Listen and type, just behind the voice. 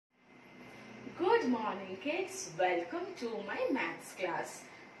Good morning kids, welcome to my maths class.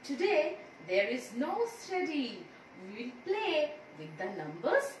 Today there is no study. We will play with the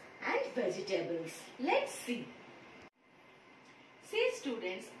numbers and vegetables. Let's see. See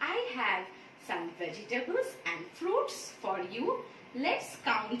students, I have some vegetables and fruits for you. Let's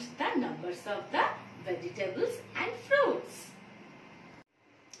count the numbers of the vegetables and fruits.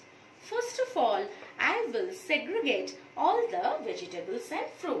 First of all, I will segregate all the vegetables and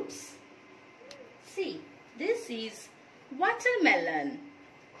fruits. See, this is watermelon.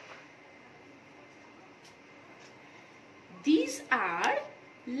 These are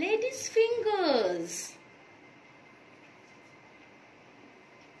lady's fingers.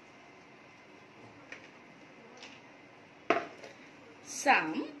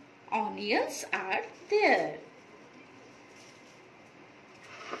 Some onions are there.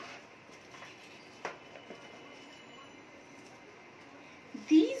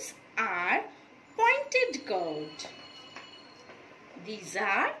 These are pointed gourd. These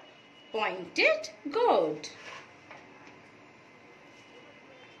are pointed gourd.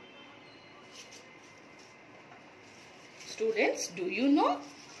 Students, do you know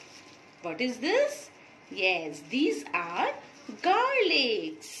what is this? Yes, these are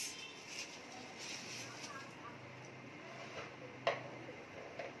garlics.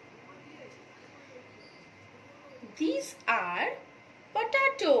 These are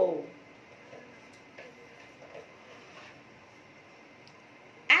potato.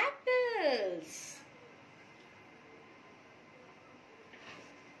 Apples.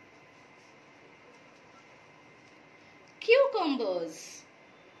 Cucumbers.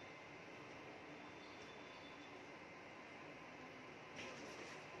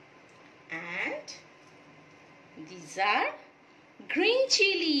 And these are green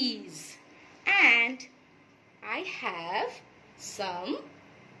chilies. And I have some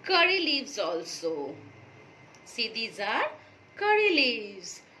curry leaves also. See, these are curry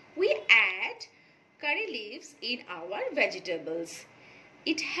leaves. We add curry leaves in our vegetables.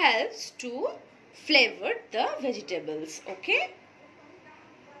 It helps to flavor the vegetables, okay?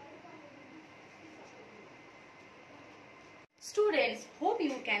 Students, hope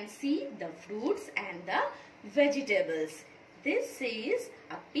you can see the fruits and the vegetables. This is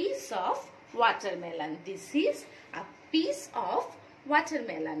a piece of watermelon. This is a piece of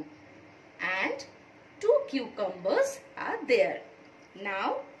watermelon. And 2 cucumbers are there.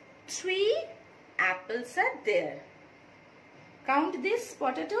 Now 3 apples are there. Count these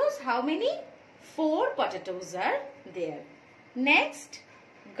potatoes. How many? 4 potatoes are there. Next,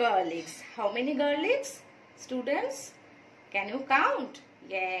 garlics. How many garlics? Students, can you count?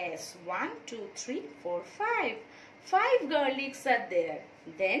 Yes, 1, 2, 3, 4, 5. 5 garlics are there.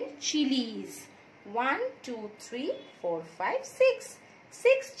 Then chilies. 1, 2, 3, 4, 5, 6.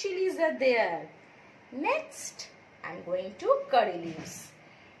 6 chilies are there. Next, I am going to curry leaves.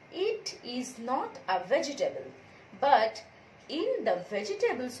 It is not a vegetable, but in the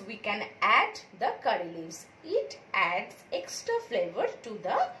vegetables we can add the curry leaves. It adds extra flavor to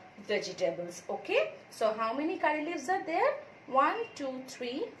the vegetables. Okay. So how many curry leaves are there? 1, 2,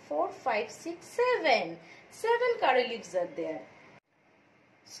 3, 4, 5, 6, 7. 7 curry leaves are there.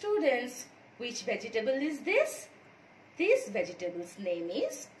 Students, which vegetable is this? This vegetable's name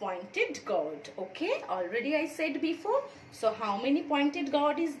is pointed gourd. Okay, already I said before. So how many pointed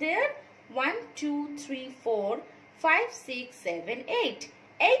gourd is there? 1, 2, 3, 4, 5, 6, 7, 8.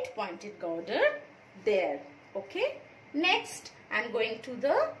 8 pointed gourd are there. Okay. Next, I am going to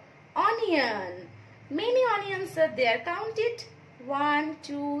the onion. Many onions are there. Count it. 1,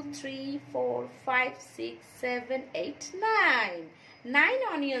 2, 3, 4, 5, 6, 7, 8, 9. 9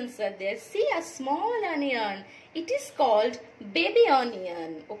 onions are there. See, a small onion. It is called baby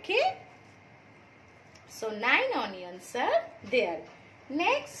onion. Okay. So 9 onions are there.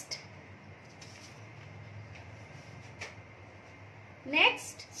 Next,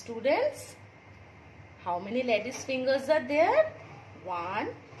 students, how many ladies' fingers are there? 1,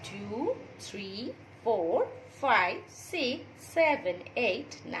 2, 3, 4, 5, 6, 7,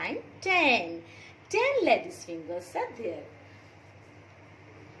 8, 9, 10. 10 ladies' fingers are there.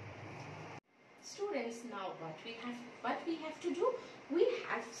 Students, now what we have to do? We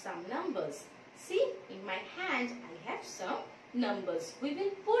have some numbers. See, in my hand I have some numbers. We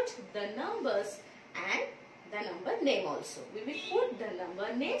will put the numbers and the number name also. We will put the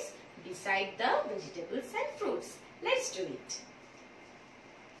number names beside the vegetables and fruits. Let's do it.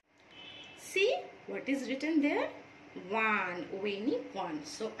 See what is written there? 1. We need 1.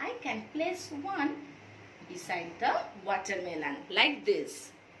 So I can place 1 beside the watermelon like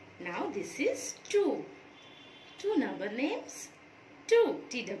this. Now this is 2. 2 number names 2.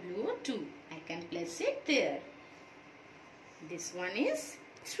 TWO 2. I can place it there. This one is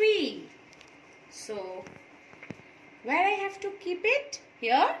 3. So, where I have to keep it?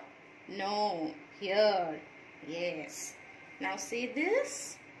 Here? No, here. Yes. Now see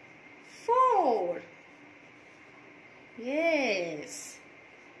this. 4. Yes.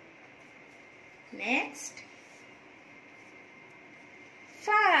 Next.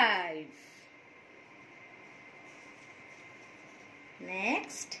 5.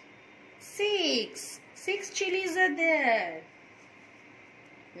 Next. 6. 6 chilies are there.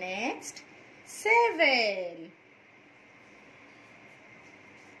 Next. 7.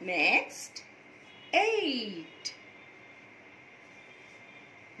 Next. 8.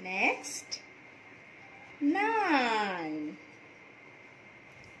 Next. 9.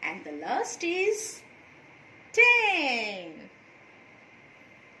 And the last is 10.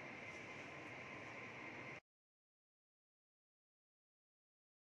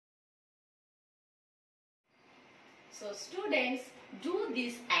 So students, do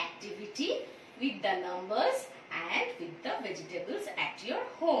this activity with the numbers and with the vegetables at your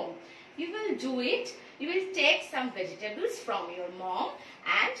home. You will do it. You will take some vegetables from your mom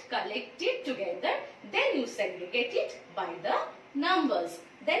and collect it together. Then you segregate it by the numbers.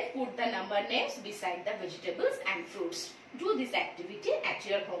 Then put the number names beside the vegetables and fruits. Do this activity at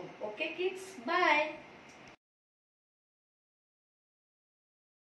your home. Okay kids? Bye.